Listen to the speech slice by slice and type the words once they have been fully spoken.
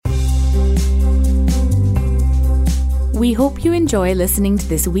We hope you enjoy listening to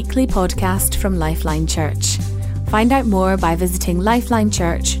this weekly podcast from Lifeline Church. Find out more by visiting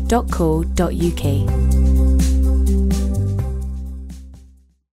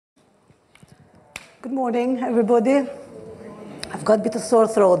lifelinechurch.co.uk. Good morning, everybody. I've got a bit of sore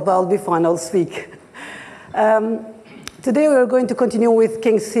throat, but I'll be fine, I'll speak. Today we're going to continue with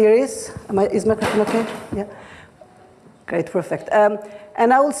Kings series. Is microphone okay? Yeah. Great, perfect.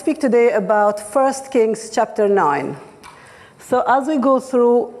 And I will speak today about 1 Kings chapter 9. So as we go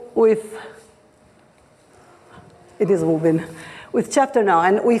through with chapter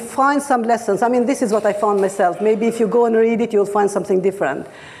 9, we find some lessons. I mean, this is what I found myself. Maybe if you go and read it, you'll find something different.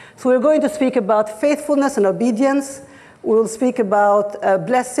 So we're going to speak about faithfulness and obedience. We'll speak about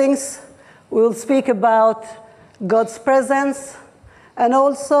blessings. We'll speak about God's presence, and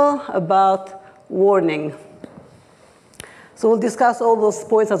also about warning. So we'll discuss all those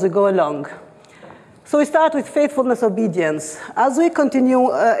points as we go along. So we start with faithfulness, obedience. As we continue,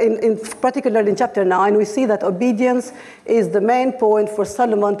 particularly in chapter 9, we see that obedience is the main point for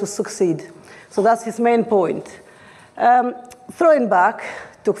Solomon to succeed. So that's his main point. Throwing back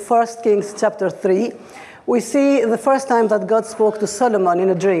to 1 Kings chapter 3, we see the first time that God spoke to Solomon in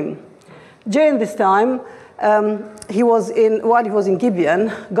a dream. During this time, while he was in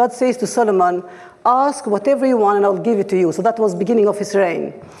Gibeon, God says to Solomon, "Ask whatever you want and I'll give it to you." So that was the beginning of his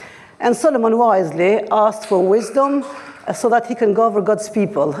reign. And Solomon wisely asked for wisdom so that he can govern God's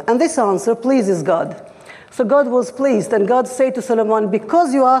people. And this answer pleases God. So God was pleased, and God said to Solomon,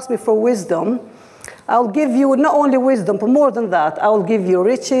 "Because you asked me for wisdom, I'll give you not only wisdom, but more than that. I will give you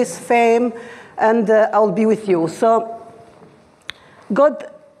riches, fame, and I'll be with you." So God,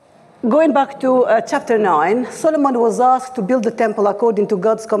 going back to chapter 9, Solomon was asked to build the temple according to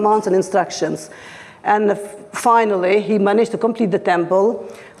God's commands and instructions. And finally, he managed to complete the temple,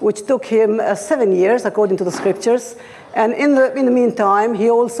 which took him 7 years, according to the scriptures. And in the meantime, he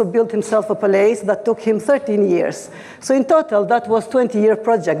also built himself a palace that took him 13 years. So in total, that was a 20-year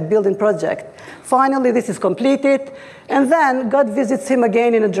building project. Finally, this is completed. And then God visits him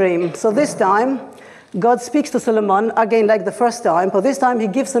again in a dream. So this time, God speaks to Solomon, again like the first time, but this time he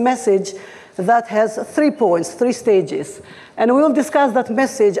gives a message that has 3 points, 3 stages. And we will discuss that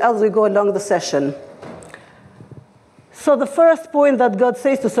message as we go along the session. So the first point that God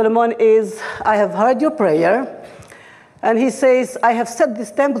says to Solomon is, "I have heard your prayer." And he says, "I have set this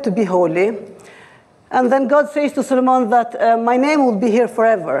temple to be holy." And then God says to Solomon that my name will be here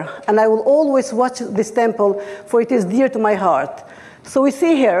forever, and I will always watch this temple, for it is dear to my heart. So we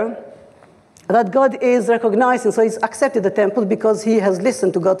see here that God is recognizing, so he's accepted the temple because he has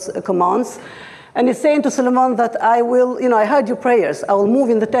listened to God's commands. And he's saying to Solomon that I heard your prayers, I will move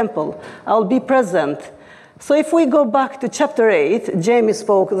in the temple, I will be present. So if we go back to chapter 8, Jamie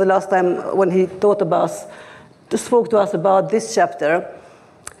spoke the last time when he spoke to us about this chapter.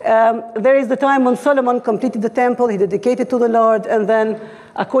 There is the time when Solomon completed the temple, he dedicated to the Lord, and then,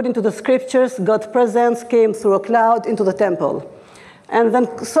 according to the scriptures, God's presence came through a cloud into the temple. And then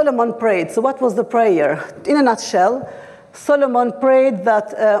Solomon prayed. So what was the prayer? In a nutshell, Solomon prayed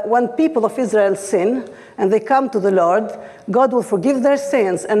that when people of Israel sin and they come to the Lord, God will forgive their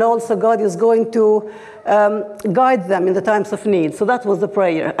sins, and also God is going to guide them in the times of need. So that was the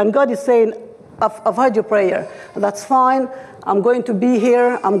prayer. And God is saying, I've heard your prayer. That's fine. I'm going to be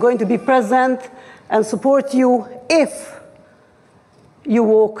here. I'm going to be present and support you if you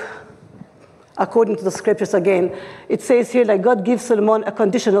walk according to the scriptures again. It says here, like God gives Solomon a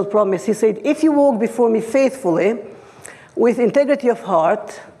conditional promise. He said, "If you walk before me faithfully, with integrity of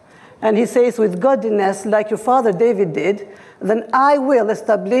heart," and he says, "with godliness like your father David did, then I will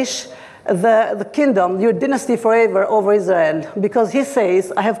establish the kingdom, your dynasty forever over Israel." Because he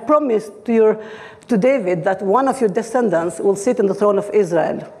says, "I have promised to David that one of your descendants will sit on the throne of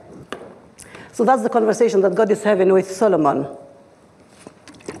Israel." So that's the conversation that God is having with Solomon.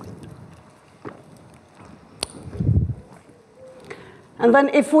 And then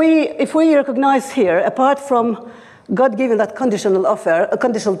if we recognize here, apart from God giving that conditional offer, a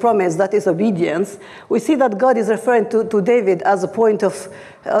conditional promise that is obedience, we see that God is referring to David as a point of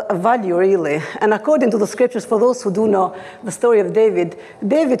value, really. And according to the scriptures, for those who do know the story of David,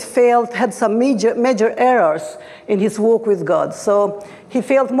 David had some major errors in his walk with God. So he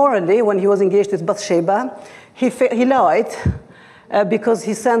failed morally when he was engaged with Bathsheba. He lied because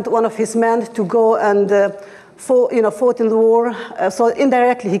he sent one of his men to go and fought in the war. So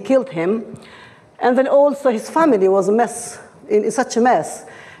indirectly he killed him. And then also his family was a mess, in such a mess.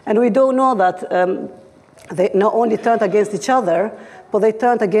 And we do know that they not only turned against each other, but they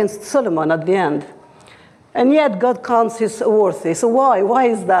turned against Solomon at the end. And yet God counts his worthy. So why? Why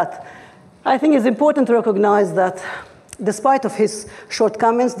is that? I think it's important to recognize that Despite of his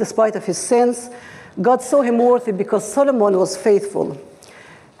shortcomings, despite of his sins, God saw him worthy because Solomon was faithful.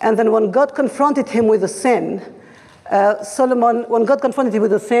 And then when God confronted him with the sin, Solomon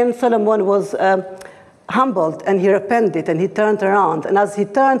was humbled, and he repented, and he turned around. And as he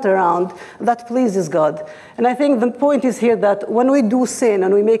turned around, that pleases God. And I think the point is here that when we do sin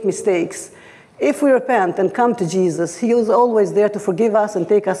and we make mistakes, if we repent and come to Jesus, he is always there to forgive us and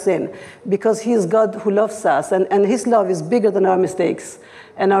take us in, because he is God who loves us, and his love is bigger than our mistakes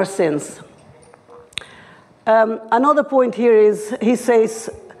and our sins. Another point here is, he says,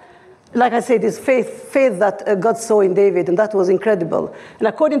 like I said, is faith that God saw in David, and that was incredible. And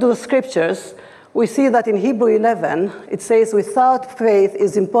according to the scriptures, we see that in Hebrew 11, it says, without faith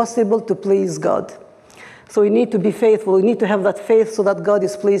it's impossible to please God. So we need to be faithful. We need to have that faith so that God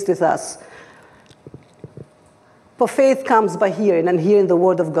is pleased with us. For faith comes by hearing, and hearing the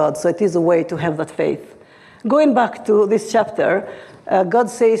word of God. So it is a way to have that faith. Going back to this chapter, God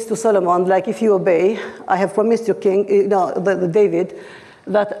says to Solomon, like, if you obey, I have promised your king, David,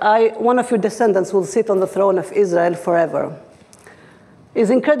 that one of your descendants will sit on the throne of Israel forever. It's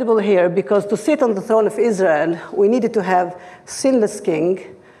incredible here, because to sit on the throne of Israel, we needed to have sinless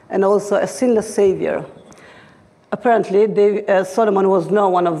king and also a sinless savior. Apparently, Solomon was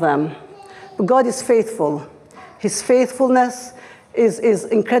not one of them. But God is faithful. His faithfulness is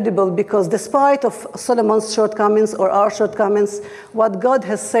incredible, because despite of Solomon's shortcomings or our shortcomings, what God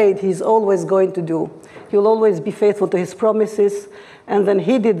has said, he's always going to do. He will always be faithful to his promises, and then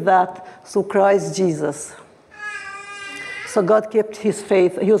he did that through Christ Jesus. So God kept his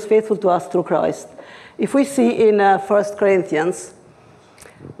faith. He was faithful to us through Christ. If we see in 1 Corinthians,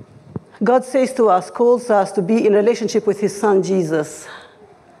 God says to us, calls us to be in relationship with his son Jesus.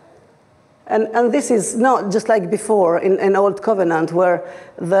 And this is not just like before in Old Covenant, where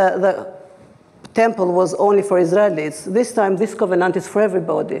the temple was only for Israelites. This time, this covenant is for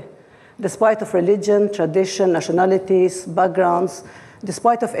everybody. Despite of religion, tradition, nationalities, backgrounds,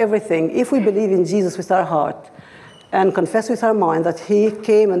 despite of everything, if we believe in Jesus with our heart and confess with our mind that he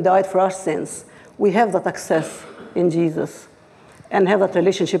came and died for our sins, we have that access in Jesus and have that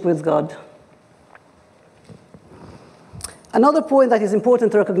relationship with God. Another point that is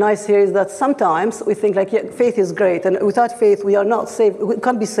important to recognize here is that sometimes we think, like, yeah, faith is great, and without faith we are not saved. We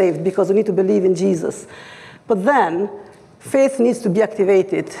can't be saved because we need to believe in Jesus. But then faith needs to be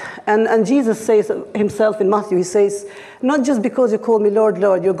activated. And Jesus says himself in Matthew, he says, not just because you call me Lord,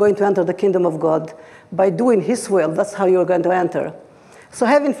 Lord, you're going to enter the kingdom of God. By doing his will, that's how you're going to enter. So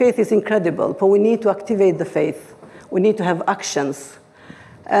having faith is incredible, but we need to activate the faith. We need to have actions.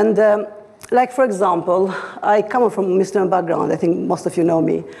 And like, for example, I come from a Muslim background. I think most of you know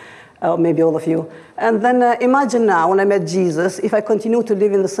me, or maybe all of you. And then imagine now, when I met Jesus, if I continue to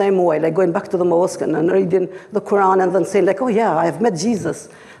live in the same way, like going back to the mosque and reading the Quran and then saying, like, oh yeah, I've met Jesus.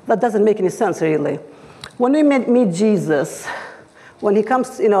 That doesn't make any sense, really. When we meet Jesus, when he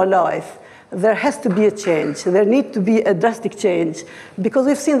comes in our life, there has to be a change. There needs to be a drastic change, because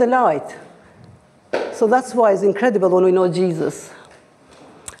we've seen the light. So that's why it's incredible when we know Jesus.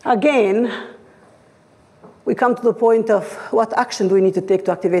 Again, we come to the point of what action do we need to take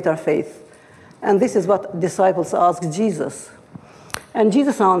to activate our faith? And this is what disciples asked Jesus. And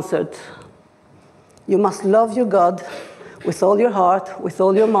Jesus answered, you must love your God with all your heart, with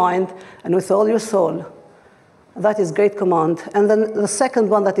all your mind, and with all your soul. That is great command. And then the second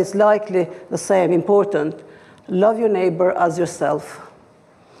one that is likely the same, important, love your neighbor as yourself.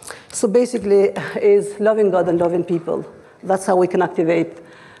 So basically is loving God and loving people. That's how we can activate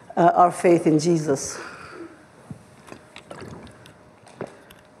our faith in Jesus.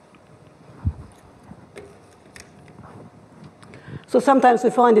 So sometimes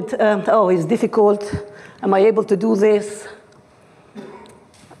we find it, it's difficult. Am I able to do this?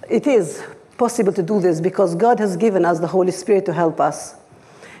 It is possible to do this because God has given us the Holy Spirit to help us.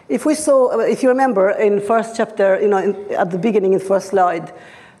 If you remember in first chapter, at the beginning in first slide,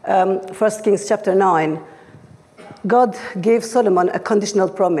 1 Kings chapter 9, God gave Solomon a conditional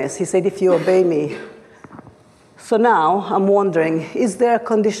promise. He said, if you obey me. So now I'm wondering, is there a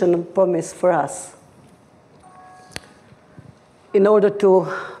conditional promise for us? In order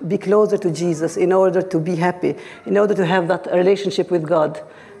to be closer to Jesus, in order to be happy, in order to have that relationship with God,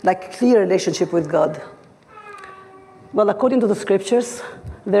 like clear relationship with God. Well, according to the scriptures,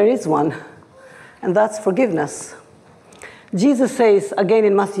 there is one, and that's forgiveness. Jesus says, again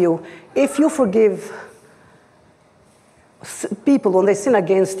in Matthew, if you forgive people when they sin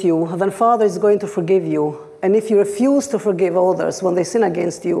against you, then Father is going to forgive you. And if you refuse to forgive others when they sin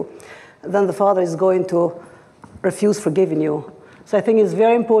against you, then the Father is going to refuse forgiving you. So I think it's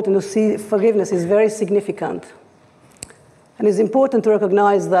very important to see forgiveness is very significant. And it's important to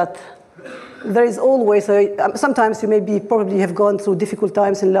recognize that there is always sometimes you probably have gone through difficult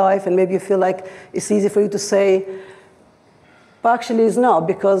times in life, and maybe you feel like it's easy for you to say, but actually it's not,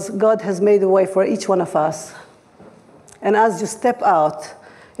 because God has made a way for each one of us. And as you step out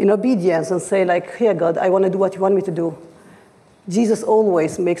in obedience and say, like, here, God, I want to do what you want me to do, Jesus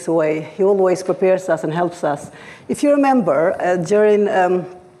always makes a way. He always prepares us and helps us. If you remember, during,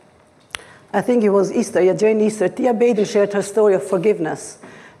 I think it was Easter, during Easter, Tia Baden shared her story of forgiveness.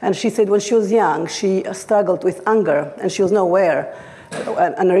 And she said when she was young, she struggled with anger, and she was not aware,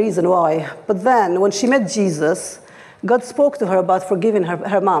 and a reason why. But then, when she met Jesus, God spoke to her about forgiving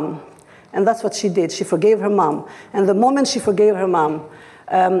her mom. And that's what she did. She forgave her mom. And the moment she forgave her mom,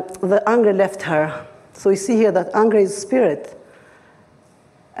 the anger left her. So you see here that anger is spirit.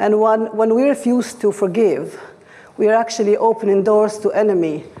 And when we refuse to forgive, we are actually opening doors to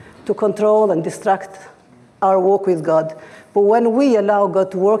enemy to control and distract our walk with God. But when we allow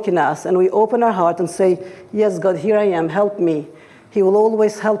God to work in us and we open our heart and say, yes, God, here I am, help me, He will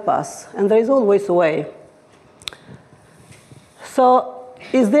always help us. And there is always a way. So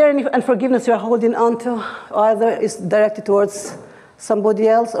is there any unforgiveness you are holding on to? Either it's directed towards somebody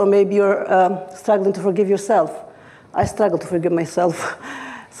else, or maybe you're struggling to forgive yourself. I struggle to forgive myself.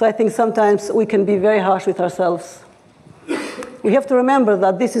 So I think sometimes we can be very harsh with ourselves. We have to remember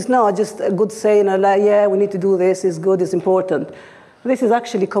that this is not just a good saying, like, yeah, we need to do this, it's good, it's important. This is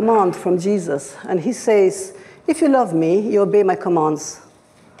actually a command from Jesus. And He says, if you love me, you obey my commands.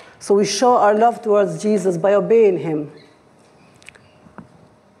 So we show our love towards Jesus by obeying Him.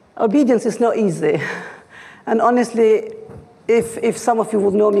 Obedience is not easy. And honestly, if some of you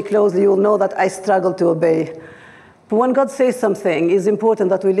would know me closely, you will know that I struggle to obey. But when God says something, it's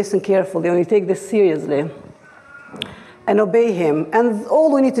important that we listen carefully and we take this seriously and obey Him. And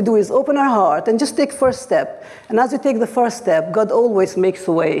all we need to do is open our heart and just take first step. And as we take the first step, God always makes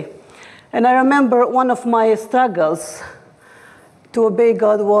a way. And I remember one of my struggles to obey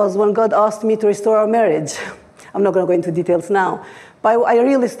God was when God asked me to restore our marriage. I'm not going to go into details now. But I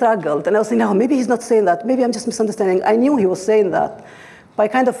really struggled. And I was saying, no, maybe He's not saying that. Maybe I'm just misunderstanding. I knew He was saying that.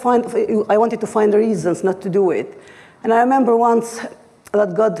 But I wanted to find the reasons not to do it. And I remember once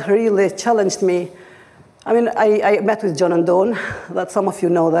that God really challenged me. I mean, I met with John and Dawn, that some of you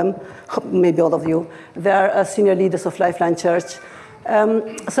know them, maybe all of you. They are senior leaders of Lifeline Church.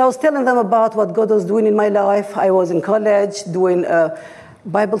 So I was telling them about what God was doing in my life. I was in college doing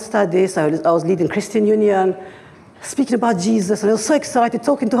Bible studies. I was leading Christian Union, speaking about Jesus. And I was so excited,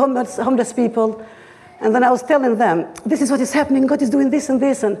 talking to homeless people. And then I was telling them, this is what is happening. God is doing this and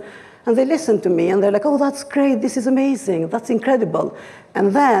this. And they listened to me, and they're like, oh, that's great. This is amazing. That's incredible.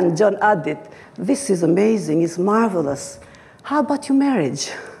 And then John added, this is amazing. It's marvelous. How about your marriage?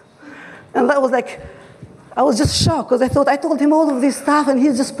 And that was like, I was just shocked, because I told him all of this stuff, and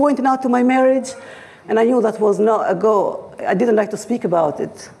he's just pointing out to my marriage. And I knew that was not a go. I didn't like to speak about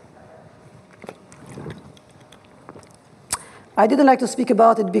it. I didn't like to speak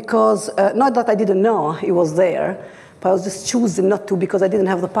about it because, not that I didn't know it was there, but I was just choosing not to because I didn't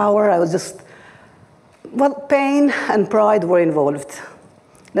have the power. I was just, well, pain and pride were involved.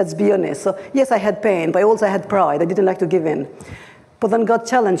 Let's be honest. So yes, I had pain, but also I had pride. I didn't like to give in. But then God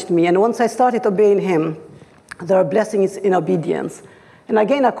challenged me, and once I started obeying Him, there are blessings in obedience. And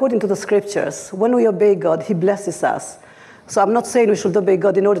again, according to the scriptures, when we obey God, He blesses us. So I'm not saying we should obey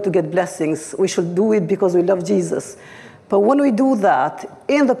God in order to get blessings. We should do it because we love Jesus. But when we do that,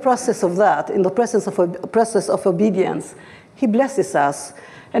 in the process of obedience, He blesses us.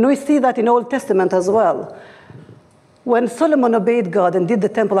 And we see that in Old Testament as well. When Solomon obeyed God and did the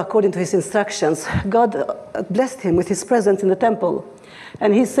temple according to His instructions, God blessed him with His presence in the temple.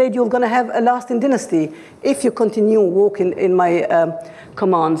 And He said, you're going to have a lasting dynasty if you continue walking in my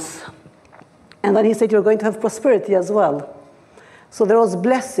commands. And then He said, you're going to have prosperity as well. So there was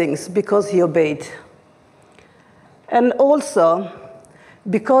blessings because he obeyed. And also,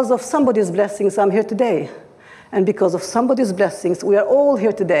 because of somebody's blessings, I'm here today. And because of somebody's blessings, we are all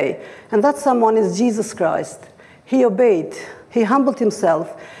here today. And that someone is Jesus Christ. He obeyed. He humbled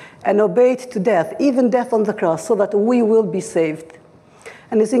Himself and obeyed to death, even death on the cross, so that we will be saved.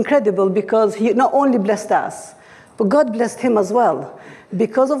 And it's incredible because He not only blessed us, but God blessed Him as well.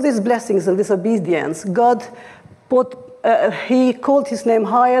 Because of these blessings and this obedience, God He called His name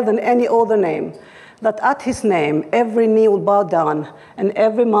higher than any other name. That at His name, every knee will bow down and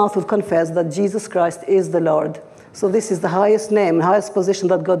every mouth will confess that Jesus Christ is the Lord. So this is the highest name, highest position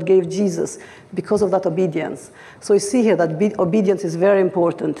that God gave Jesus because of that obedience. So you see here that obedience is very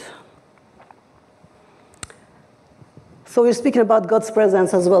important. So we're speaking about God's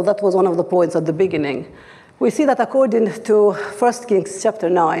presence as well. That was one of the points at the beginning. We see that according to 1 Kings chapter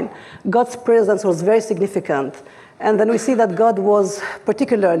 9, God's presence was very significant. And then we see that God was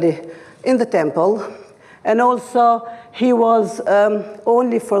particularly in the temple, and also he was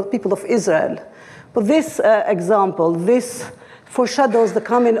only for the people of Israel. But this example, this foreshadows the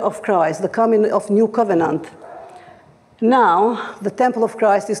coming of Christ, the coming of new covenant. Now, the temple of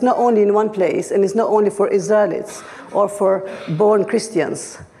Christ is not only in one place, and it's not only for Israelites or for born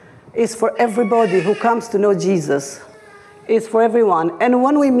Christians. It's for everybody who comes to know Jesus. It's for everyone. And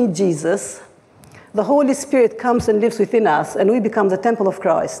when we meet Jesus, the Holy Spirit comes and lives within us, and we become the temple of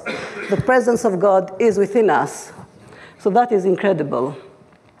Christ. The presence of God is within us. So that is incredible.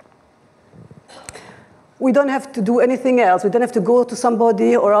 We don't have to do anything else. We don't have to go to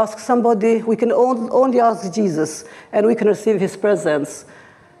somebody or ask somebody. We can only ask Jesus, and we can receive his presence.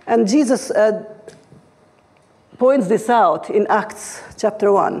 And Jesus points this out in Acts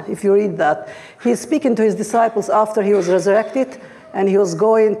chapter 1, if you read that. He's speaking to his disciples after he was resurrected, and he was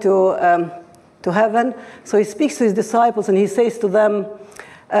going to heaven. So he speaks to his disciples, and he says to them,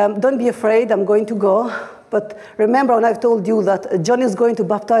 don't be afraid, I'm going to go. But remember when I've told you that John is going to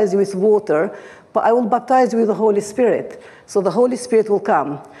baptize you with water, but I will baptize you with the Holy Spirit. So the Holy Spirit will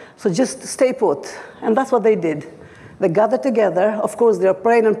come. So just stay put. And that's what they did. They gathered together. Of course, they are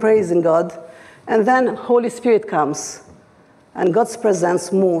praying and praising God. And then Holy Spirit comes. And God's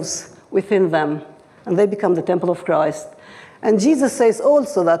presence moves within them. And they become the temple of Christ. And Jesus says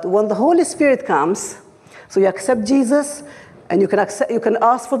also that when the Holy Spirit comes, so you accept Jesus, and you can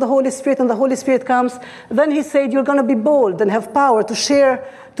ask for the Holy Spirit, and the Holy Spirit comes. Then he said, you're going to be bold and have power to share,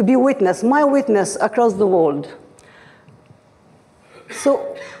 to be witness, my witness across the world.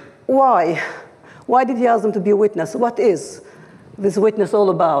 So why? Why did he ask them to be a witness? What is this witness all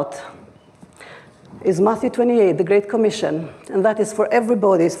about? It's Matthew 28, the Great Commission, and that is for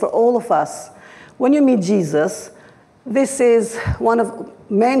everybody, it's for all of us. When you meet Jesus, this is one of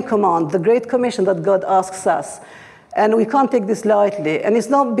main command, the Great Commission that God asks us. And we can't take this lightly. And it's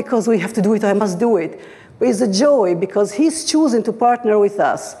not because we have to do it, I must do it. But it's a joy because he's choosing to partner with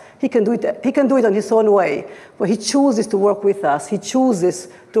us. He can do it on his own way. But he chooses to work with us. He chooses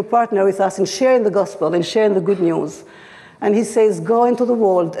to partner with us in sharing the gospel and sharing the good news. And he says, go into the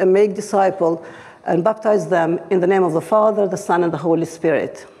world and make disciples and baptize them in the name of the Father, the Son, and the Holy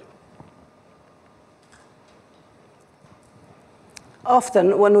Spirit.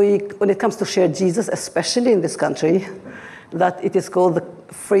 Often, when it comes to share Jesus, especially in this country, that it is called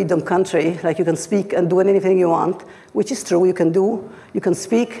the freedom country, like you can speak and do anything you want, which is true, you can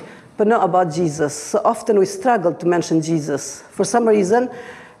speak, but not about Jesus. So often we struggle to mention Jesus. For some reason,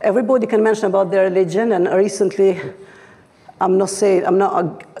 everybody can mention about their religion, and recently, I'm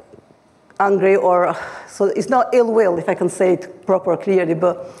not angry, or so it's not ill will, if I can say it proper, clearly,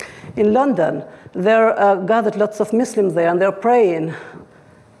 but in London, there are gathered lots of Muslims there, and they're praying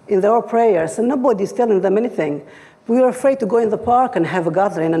in their prayers, and nobody's telling them anything. We are afraid to go in the park and have a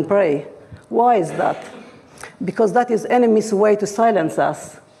gathering and pray. Why is that? Because that is enemy's way to silence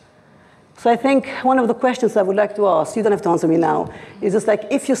us. So I think one of the questions I would like to ask, you don't have to answer me now, is just like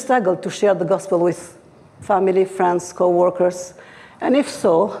if you struggle to share the gospel with family, friends, co-workers, and if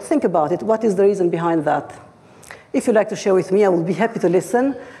so, think about it. What is the reason behind that? If you'd like to share with me, I will be happy to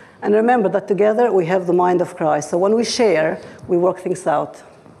listen. And remember that together we have the mind of Christ. So when we share, we work things out.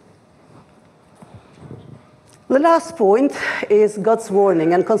 The last point is God's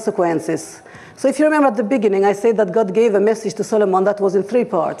warning and consequences. So if you remember at the beginning, I said that God gave a message to Solomon that was in 3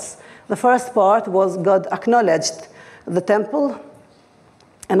 parts. The first part was God acknowledged the temple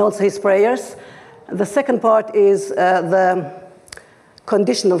and also his prayers. The second part is the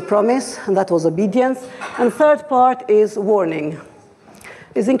conditional promise, and that was obedience. And third part is warning.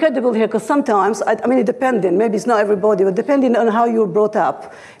 It's incredible here because sometimes, it depending, maybe it's not everybody, but depending on how you're brought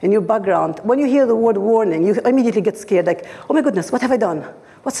up in your background, when you hear the word warning, you immediately get scared, like, oh my goodness, what have I done?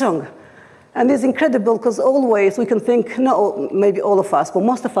 What's wrong? And it's incredible because always we can think, no, maybe all of us, but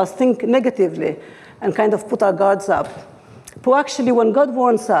most of us think negatively and kind of put our guards up. But actually, when God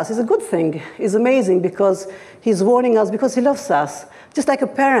warns us, it's a good thing. It's amazing because he's warning us because he loves us. Just like a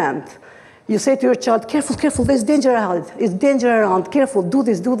parent. You say to your child, careful, careful, there's danger around. It's danger around, careful, do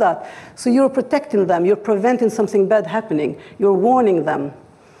this, do that. So you're protecting them. You're preventing something bad happening. You're warning them.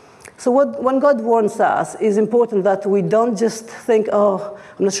 So when God warns us, it's important that we don't just think, oh,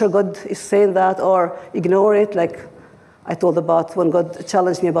 I'm not sure God is saying that, or ignore it, like I told about when God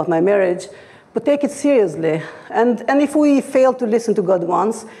challenged me about my marriage. But take it seriously. And if we fail to listen to God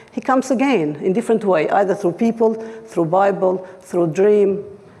once, he comes again in different way, either through people, through Bible, through dream.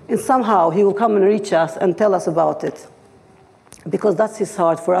 And somehow he will come and reach us and tell us about it. because that's his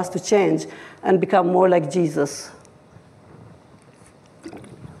heart, for us to change and become more like Jesus.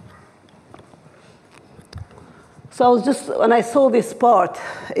 So when I saw this part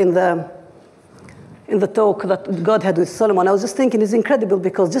in the talk that God had with Solomon, I was just thinking it's incredible,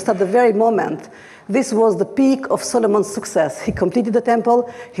 because just at the very moment, this was the peak of Solomon's success. He completed the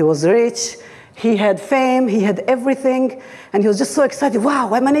temple, he was rich, he had fame, he had everything, and he was just so excited.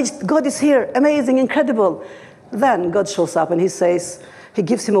 Wow, I managed, God is here, amazing, incredible. Then God shows up and he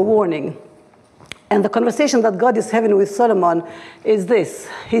gives him a warning. And the conversation that God is having with Solomon is this.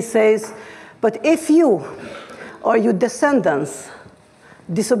 He says, but if you or your descendants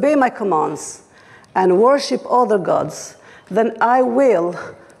disobey my commands and worship other gods, then I will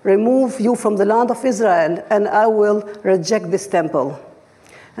remove you from the land of Israel, and I will reject this temple.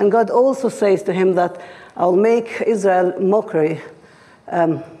 And God also says to him that I'll make Israel mockery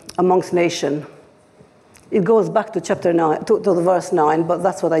amongst nations. It goes back to chapter 9, to the verse 9, but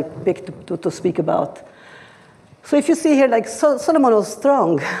that's what I picked to speak about. So if you see here, like Solomon was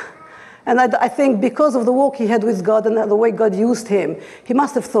strong. And I think because of the walk he had with God and the way God used him, he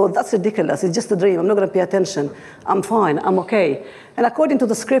must have thought, that's ridiculous, it's just a dream, I'm not going to pay attention, I'm fine, I'm okay. And according to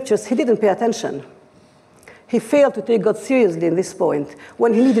the scriptures, he didn't pay attention. He failed to take God seriously in this point.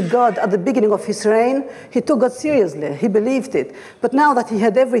 When he needed God at the beginning of his reign, he took God seriously, he believed it. But now that he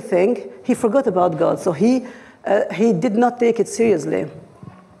had everything, he forgot about God, so he did not take it seriously.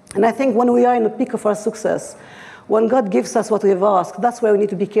 And I think when we are in the peak of our success, when God gives us what we have asked, that's where we need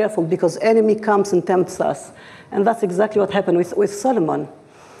to be careful, because enemy comes and tempts us. And that's exactly what happened with Solomon.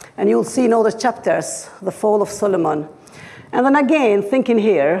 And you'll see in all the chapters, the fall of Solomon. And then again, thinking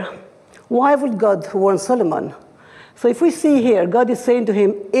here, why would God warn Solomon? So if we see here, God is saying to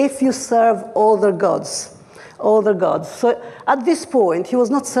him, if you serve other gods. So at this point, he was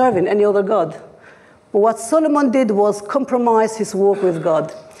not serving any other god. But what Solomon did was compromise his walk with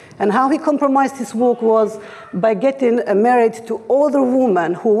God. And how he compromised his walk was by getting married to other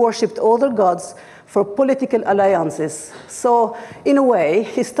women who worshipped other gods for political alliances. So in a way,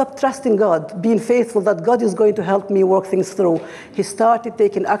 he stopped trusting God, being faithful that God is going to help me work things through. He started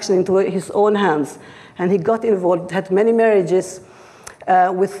taking action into his own hands. And he got involved, had many marriages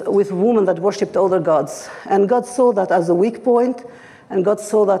with women that worshipped other gods. And God saw that as a weak point, and God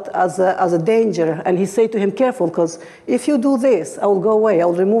saw that as a danger. And he said to him, careful, because if you do this, I will go away, I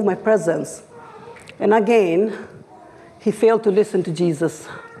will remove my presence. And again, he failed to listen to Jesus,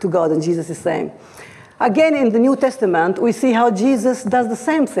 to God, and Jesus is saying. Again, in the New Testament, we see how Jesus does the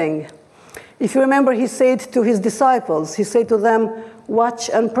same thing. If you remember, he said to his disciples, he said to them, watch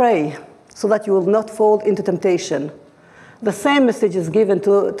and pray, so that you will not fall into temptation. The same message is given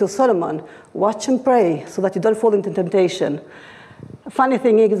to Solomon. Watch and pray, so that you don't fall into temptation. Funny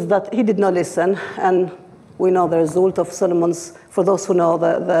thing is that he did not listen, and we know the result of Solomon's, for those who know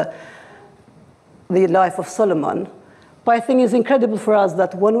the life of Solomon. But I think it's incredible for us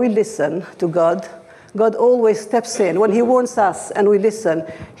that when we listen to God, God always steps in. When he warns us and we listen,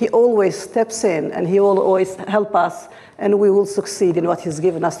 he always steps in, and he will always help us, and we will succeed in what he's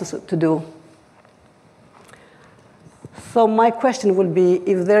given us to do. So my question will be,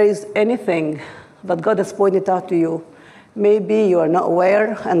 if there is anything that God has pointed out to you, maybe you are not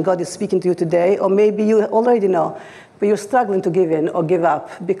aware and God is speaking to you today, or maybe you already know, but you're struggling to give in or give up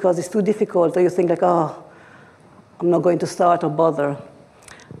because it's too difficult, or you think like, oh, I'm not going to start or bother.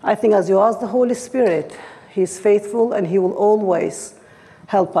 I think as you ask the Holy Spirit, he's faithful and he will always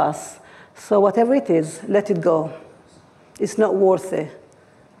help us. So whatever it is, let it go. It's not worth it.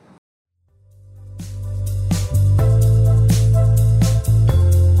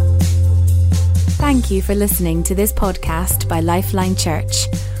 Thank you for listening to this podcast by Lifeline Church.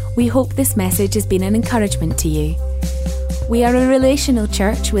 We hope this message has been an encouragement to you. We are a relational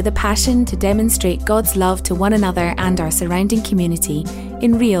church with a passion to demonstrate God's love to one another and our surrounding community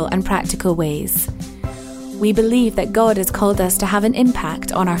in real and practical ways. We believe that God has called us to have an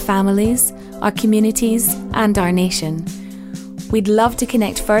impact on our families, our communities, and our nation. We'd love to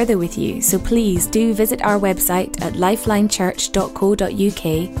connect further with you, so please do visit our website at lifelinechurch.co.uk,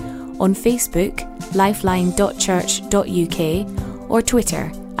 on Facebook, lifeline.church.uk, or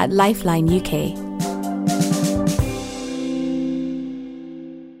Twitter at LifelineUK.